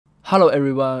Hello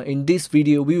everyone, in this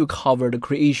video we will cover the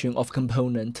creation of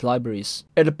component libraries.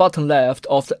 At the bottom left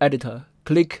of the editor,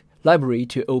 click Library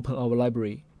to open our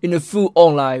library. In the full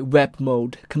online web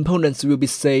mode, components will be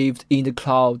saved in the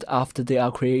cloud after they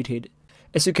are created.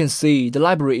 As you can see, the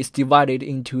library is divided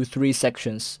into three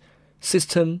sections: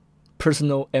 System,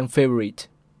 Personal, and Favorite.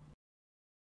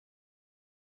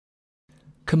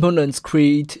 Components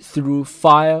created through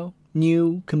File,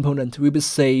 New Component will be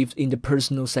saved in the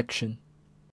Personal section.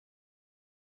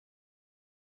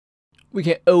 We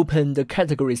can open the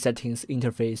Category Settings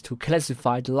interface to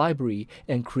classify the library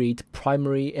and create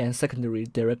primary and secondary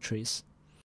directories.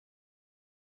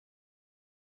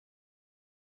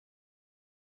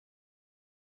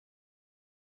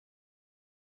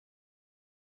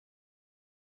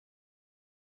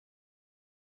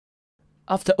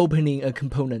 After opening a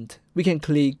component, we can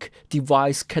click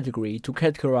Device Category to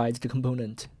categorize the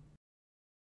component.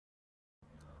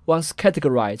 Once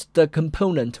categorized, the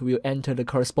component will enter the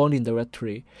corresponding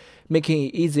directory, making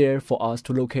it easier for us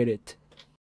to locate it.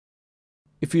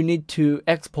 If you need to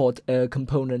export a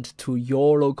component to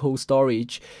your local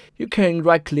storage, you can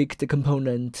right-click the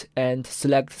component and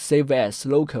select Save As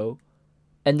Local,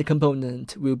 and the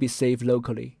component will be saved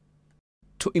locally.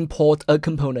 To import a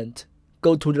component,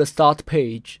 go to the Start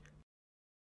page,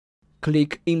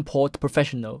 click Import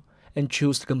Professional, and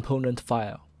choose the component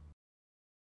file.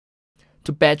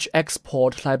 To batch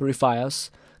export library files,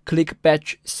 click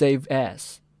Batch Save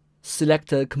As. Select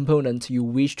the component you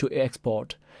wish to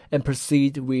export and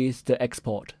proceed with the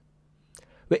export.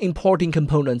 When importing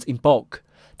components in bulk,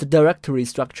 the directory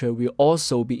structure will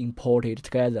also be imported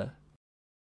together.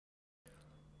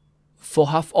 For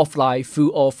half offline,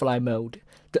 full offline mode,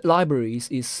 the libraries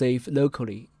is saved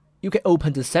locally. You can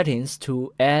open the settings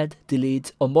to add,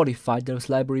 delete, or modify the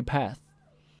library path.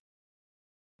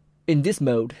 In this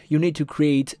mode, you need to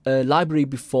create a library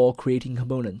before creating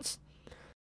components.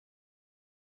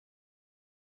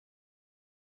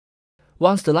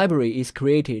 Once the library is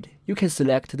created, you can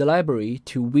select the library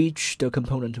to which the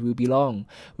component will belong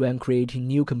when creating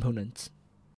new components.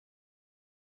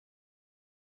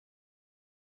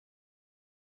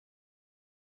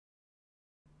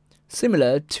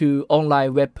 Similar to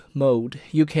online web mode,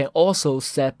 you can also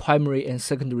set primary and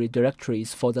secondary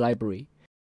directories for the library.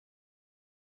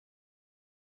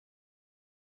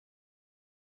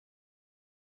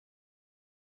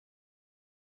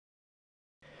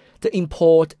 The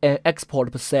import and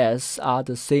export process are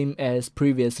the same as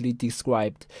previously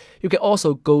described. You can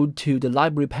also go to the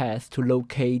library path to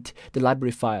locate the library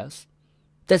files.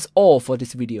 That's all for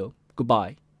this video.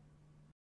 Goodbye.